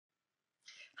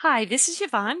Hi, this is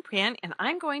Yvonne Print, and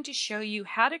I'm going to show you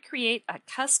how to create a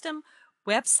custom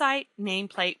website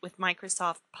nameplate with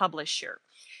Microsoft Publisher.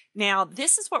 Now,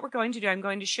 this is what we're going to do. I'm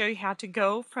going to show you how to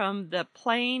go from the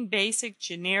plain, basic,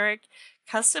 generic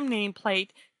custom nameplate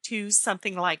to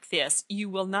something like this. You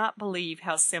will not believe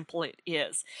how simple it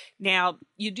is. Now,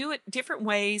 you do it different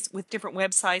ways with different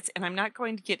websites, and I'm not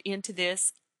going to get into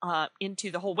this,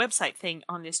 into the whole website thing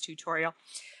on this tutorial.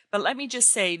 But let me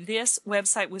just say this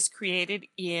website was created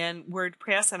in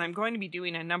WordPress, and I'm going to be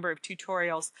doing a number of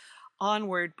tutorials on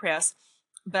WordPress.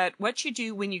 But what you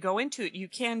do when you go into it, you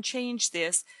can change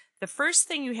this. The first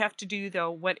thing you have to do,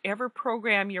 though, whatever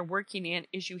program you're working in,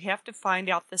 is you have to find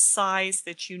out the size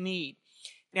that you need.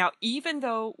 Now, even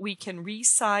though we can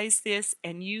resize this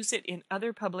and use it in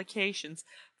other publications,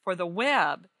 for the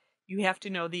web, you have to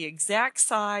know the exact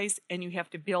size and you have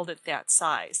to build it that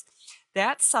size.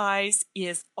 That size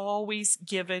is always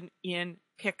given in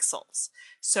pixels.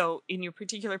 So in your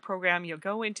particular program, you'll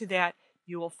go into that,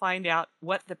 you will find out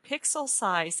what the pixel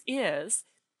size is,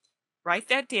 write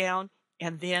that down,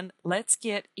 and then let's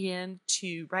get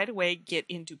into, right away, get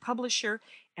into Publisher,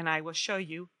 and I will show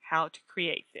you how to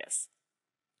create this.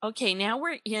 Okay, now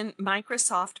we're in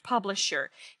Microsoft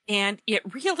Publisher, and it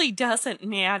really doesn't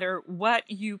matter what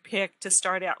you pick to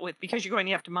start out with because you're going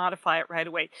to have to modify it right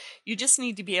away. You just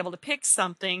need to be able to pick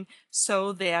something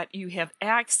so that you have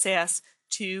access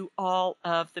to all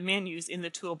of the menus in the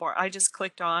toolbar. I just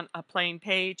clicked on a plain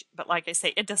page, but like I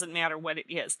say, it doesn't matter what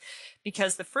it is,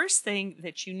 because the first thing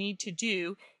that you need to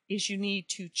do is you need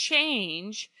to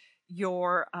change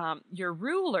your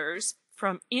rulers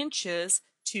from inches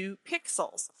to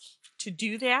pixels. To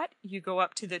do that, you go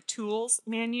up to the Tools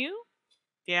menu,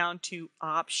 down to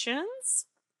Options.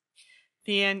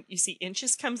 Then you see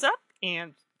inches comes up,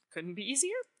 and couldn't be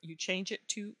easier. You change it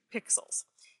to pixels,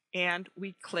 and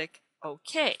we click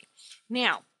OK.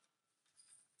 Now,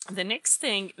 the next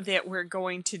thing that we're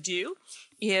going to do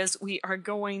is we are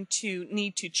going to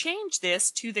need to change this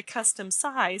to the custom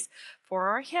size for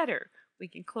our header. We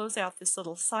can close out this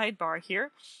little sidebar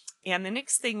here. And the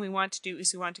next thing we want to do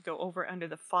is we want to go over under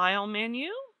the File menu.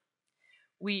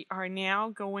 We are now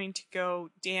going to go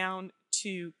down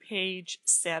to Page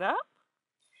Setup.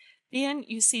 Then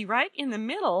you see right in the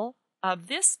middle of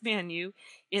this menu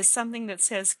is something that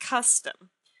says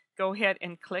Custom. Go ahead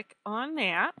and click on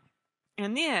that.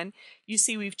 And then you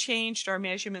see we've changed our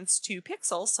measurements to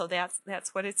pixels, so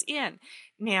that's what it's in.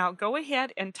 Now go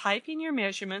ahead and type in your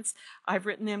measurements. I've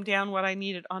written them down what I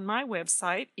needed on my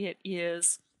website. It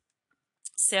is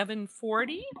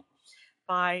 740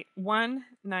 by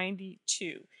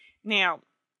 192. Now,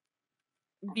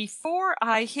 before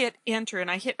I hit enter and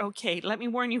I hit OK, let me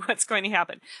warn you what's going to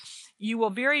happen. You will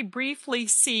very briefly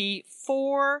see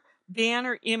 4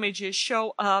 banner images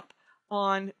show up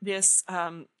on this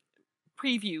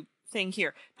preview thing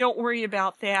here. Don't worry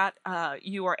about that.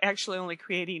 You are actually only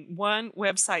creating one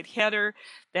website header.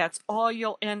 That's all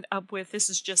you'll end up with. This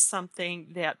is just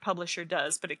something that Publisher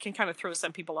does, but it can kind of throw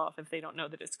some people off if they don't know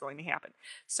that it's going to happen.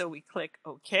 So we click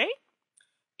OK,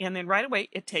 and then right away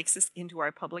it takes us into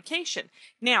our publication.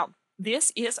 Now,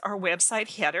 this is our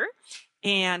website header,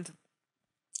 and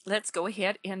let's go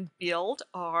ahead and build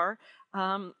our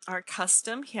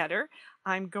custom header.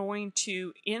 I'm going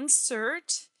to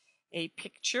insert a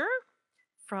picture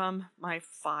from my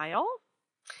file,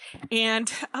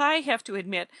 and I have to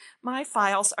admit my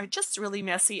files are just really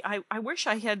messy. I wish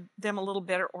I had them a little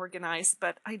better organized,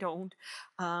 but I don't.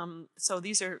 So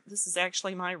this is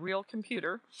actually my real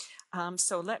computer.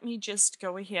 So let me just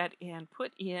go ahead and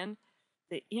put in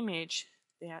the image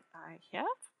that I have.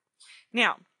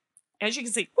 Now, as you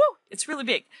can see, whoo, it's really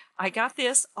big. I got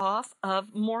this off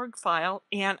of Morguefile,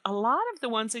 and a lot of the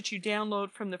ones that you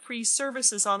download from the free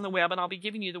services on the web, and I'll be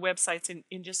giving you the websites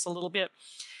in just a little bit,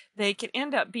 they can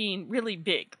end up being really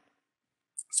big.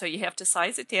 So you have to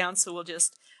size it down. So we'll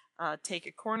just take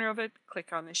a corner of it,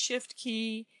 click on the Shift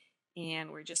key, and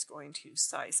we're just going to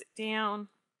size it down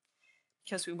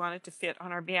because we want it to fit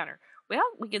on our banner. Well,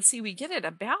 we can see we get it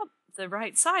about the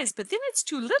right size, but then it's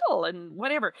too little and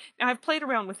whatever. Now, I've played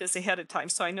around with this ahead of time,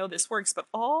 so I know this works, but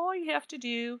all you have to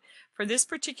do for this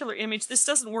particular image, this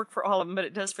doesn't work for all of them, but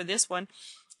it does for this one,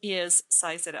 is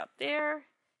size it up there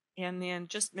and then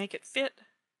just make it fit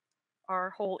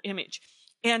our whole image.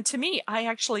 And to me, I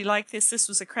actually like this. This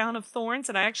was a crown of thorns,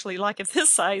 and I actually like it this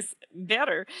size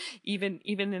better, even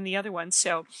than the other one.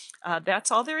 So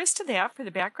that's all there is to that for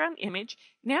the background image.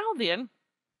 Now then,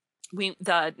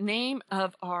 the name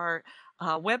of our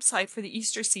website for the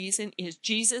Easter season is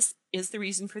Jesus is the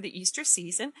Reason for the Easter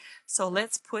Season. So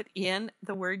let's put in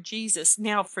the word Jesus.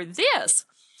 Now for this,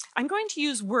 I'm going to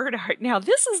use word art. Now,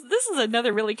 this is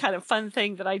another really kind of fun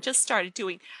thing that I just started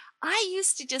doing. I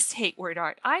used to just hate word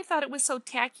art. I thought it was so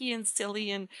tacky and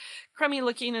silly and crummy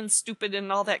looking and stupid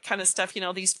and all that kind of stuff, you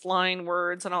know, these flying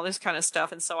words and all this kind of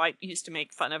stuff. And so I used to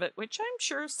make fun of it, which I'm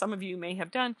sure some of you may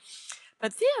have done.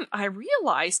 But then I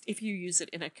realized if you use it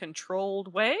in a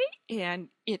controlled way, and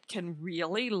it can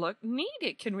really look neat,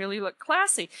 it can really look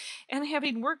classy. And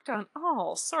having worked on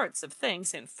all sorts of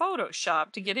things in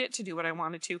Photoshop to get it to do what I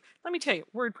wanted to, let me tell you,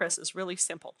 WordPress is really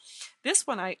simple. This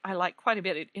one I like quite a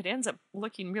bit. It ends up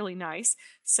looking really nice.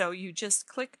 So you just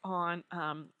click on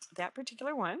that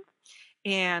particular one,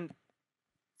 and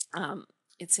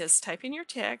it says type in your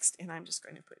text, and I'm just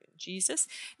going to put in Jesus.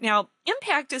 Now,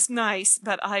 Impact is nice,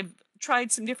 but I've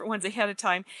tried some different ones ahead of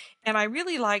time, and I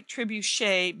really like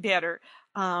Trebuchet better.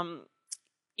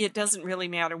 It doesn't really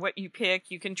matter what you pick.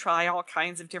 You can try all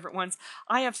kinds of different ones.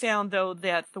 I have found, though,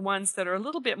 that the ones that are a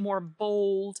little bit more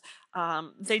bold,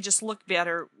 they just look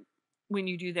better when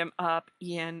you do them up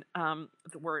in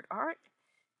the word art.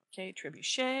 Okay,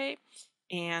 Trebuchet,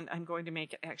 and I'm going to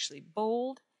make it actually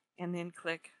bold, and then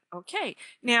click OK.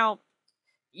 Now,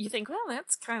 you think, well,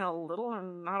 that's kind of little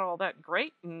and not all that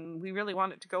great, and we really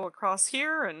want it to go across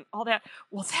here and all that.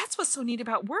 Well, that's what's so neat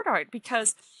about word art,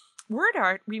 because word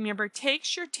art, remember,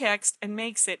 takes your text and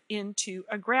makes it into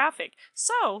a graphic.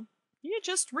 So you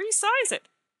just resize it.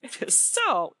 It is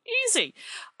so easy.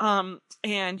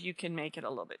 And you can make it a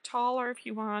little bit taller if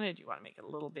you wanted. You want to make it a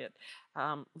little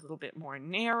bit more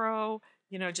narrow.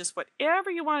 You know, just whatever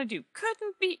you want to do.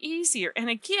 Couldn't be easier. And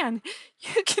again,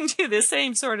 you can do the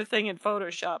same sort of thing in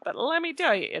Photoshop, but let me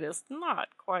tell you, it is not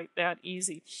quite that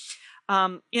easy.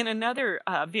 In another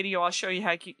video, I'll show you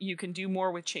how you can do more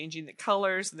with changing the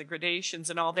colors and the gradations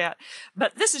and all that.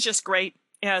 But this is just great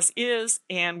as is,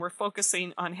 and we're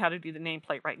focusing on how to do the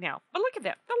nameplate right now. But look at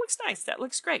that. That looks nice. That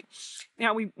looks great.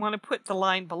 Now we want to put the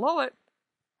line below it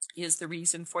is the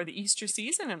reason for the Easter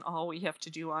season, and all we have to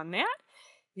do on that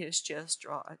is just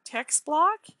draw a text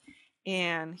block,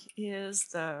 and is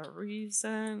the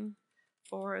reason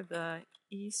for the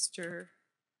Easter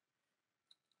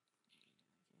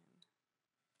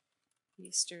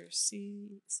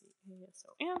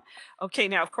C-A-S-O-N. Okay,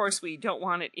 now of course we don't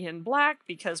want it in black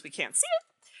because we can't see it.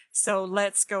 So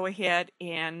let's go ahead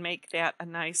and make that a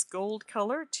nice gold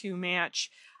color to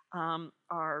match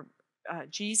our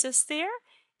Jesus there.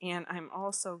 And I'm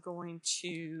also going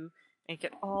to make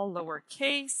it all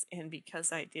lowercase, and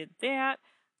because I did that,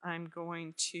 I'm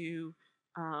going to,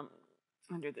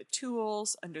 under the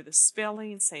tools, under the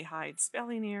spelling, say hide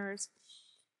spelling errors.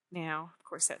 Now, of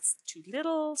course, that's too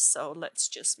little, so let's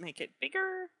just make it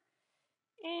bigger,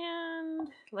 and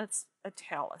let's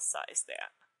italicize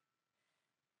that.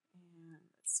 And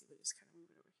let's see, we'll just kind of move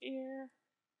it over here.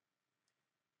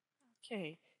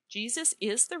 Okay, Jesus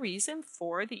is the reason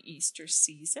for the Easter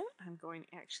season. I'm going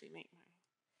to actually make my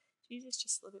Jesus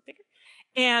just a little bit bigger.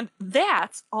 And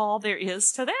that's all there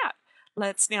is to that.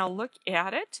 Let's now look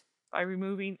at it by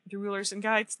removing the rulers and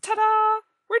guides. Ta-da!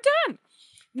 We're done.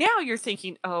 Now you're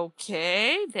thinking,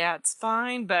 okay, that's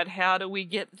fine, but how do we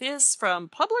get this from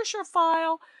publisher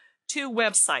file to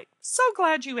website? So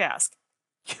glad you asked.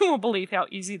 You won't believe how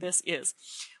easy this is.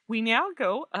 We now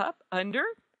go up under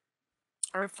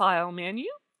our file menu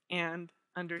and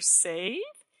under save,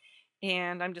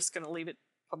 and I'm just going to leave it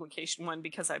publication 1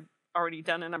 because I've already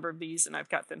done a number of these and I've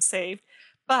got them saved.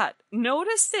 But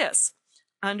notice this,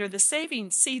 under the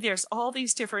saving, see there's all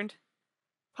these different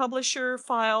publisher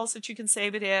files that you can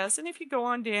save it as, and if you go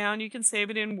on down you can save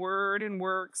it in Word and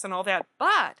Works and all that.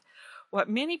 But what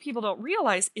many people don't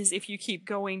realize is if you keep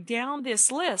going down this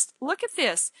list, look at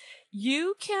this,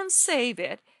 you can save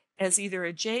it as either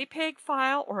a JPEG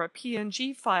file or a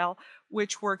PNG file,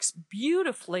 which works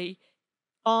beautifully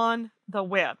on the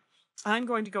web. I'm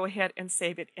going to go ahead and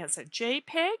save it as a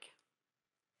JPEG.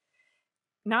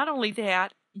 Not only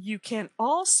that, you can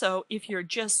also, if you're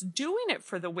just doing it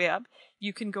for the web,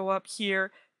 you can go up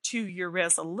here to your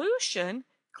resolution,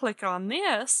 click on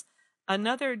this,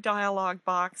 another dialog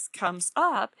box comes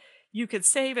up. You could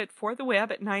save it for the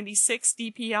web at 96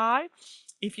 dpi.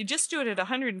 If you just do it at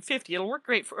 150, it'll work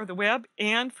great for the web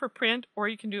and for print, or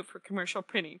you can do it for commercial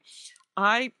printing.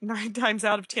 I, 9 times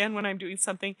out of 10, when I'm doing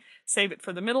something, save it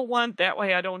for the middle one. That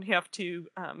way I don't have to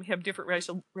have different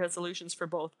resolutions for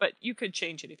both, but you could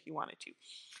change it if you wanted to.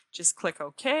 Just click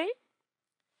OK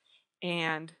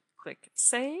and click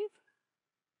Save.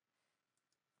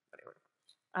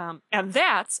 And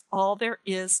that's all there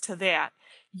is to that.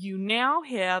 You now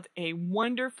have a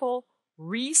wonderful,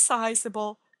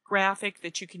 resizable graphic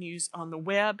that you can use on the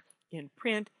web, in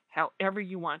print, however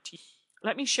you want to.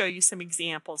 Let me show you some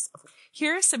examples.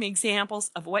 Here are some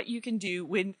examples of what you can do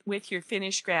with your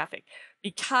finished graphic.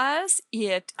 Because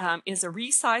it is a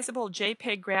resizable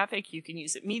JPEG graphic, you can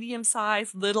use it medium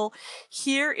size, little.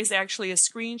 Here is actually a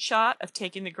screenshot of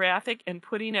taking the graphic and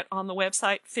putting it on the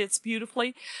website. Fits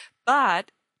beautifully. But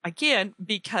again,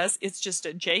 because it's just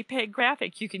a JPEG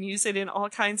graphic, you can use it in all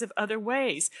kinds of other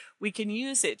ways. We can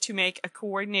use it to make a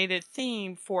coordinated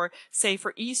theme for, say,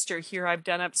 for Easter. Here I've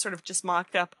done up sort of just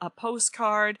mocked up a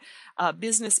postcard, a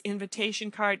business invitation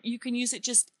card. You can use it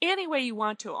just any way you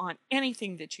want to on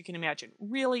anything that you can imagine.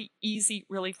 Really easy,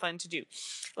 really fun to do.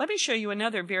 Let me show you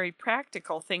another very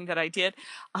practical thing that I did.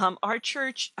 Our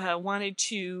church wanted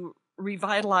to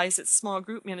revitalize its small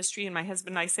group ministry, and my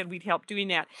husband and I said we'd help doing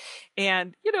that.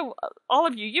 And you know, all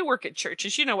of you work at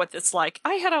churches, you know what that's like.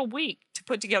 I had a week to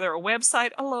put together a website,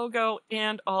 a logo,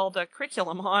 and all the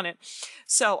curriculum on it.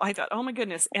 So I thought, oh my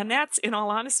goodness. And that's, in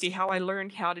all honesty, how I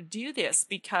learned how to do this,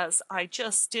 because I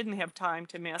just didn't have time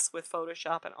to mess with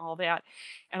Photoshop and all that.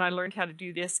 And I learned how to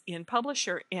do this in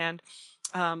Publisher, and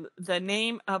the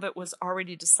name of it was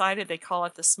already decided. They call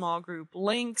it the small group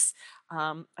links.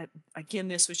 Again,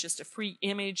 this was just a free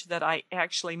image that I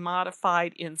actually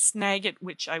modified in Snagit,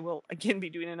 which I will again be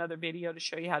doing another video to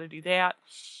show you how to do that.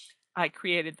 I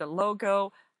created the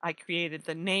logo. I created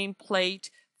the nameplate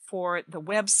for the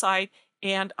website.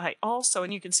 And I also,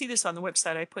 and you can see this on the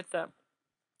website, I put the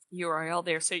URL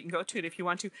there so you can go to it if you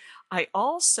want to. I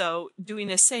also, doing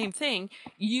the same thing,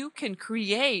 you can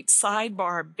create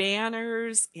sidebar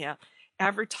banners,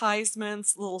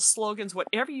 advertisements, little slogans,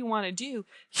 whatever you want to do,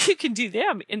 you can do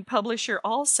them in Publisher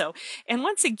also. And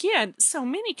once again, so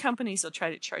many companies will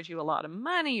try to charge you a lot of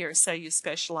money or sell you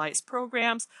specialized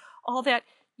programs, all that.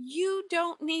 You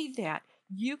don't need that.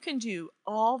 You can do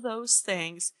all those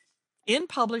things in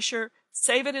Publisher,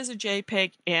 save it as a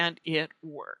JPEG, and it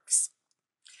works.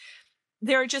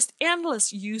 There are just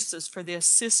endless uses for this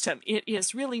system. It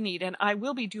is really neat, and I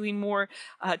will be doing more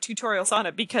tutorials on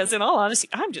it because, in all honesty,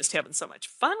 I'm just having so much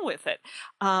fun with it.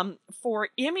 For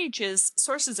images,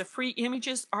 sources of free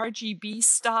images, RGB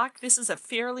Stock. This is a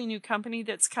fairly new company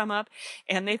that's come up,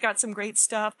 and they've got some great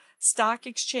stuff. Stock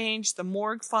Exchange, the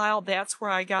Morgue File, that's where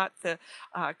I got the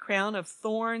Crown of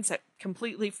Thorns,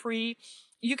 completely free.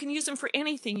 You can use them for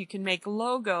anything. You can make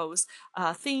logos,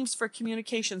 themes for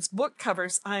communications, book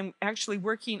covers. I'm actually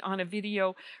working on a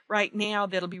video right now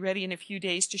that'll be ready in a few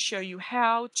days to show you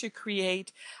how to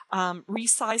create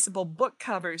resizable book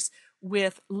covers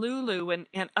with Lulu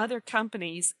and other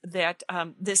companies that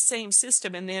this same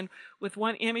system. And then with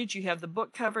one image, you have the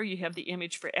book cover, you have the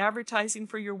image for advertising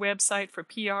for your website, for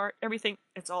PR, everything.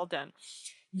 It's all done.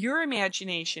 Your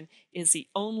imagination is the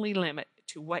only limit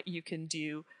to what you can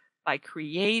do by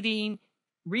creating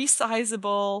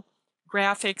resizable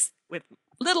graphics with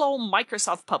little old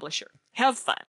Microsoft Publisher. Have fun.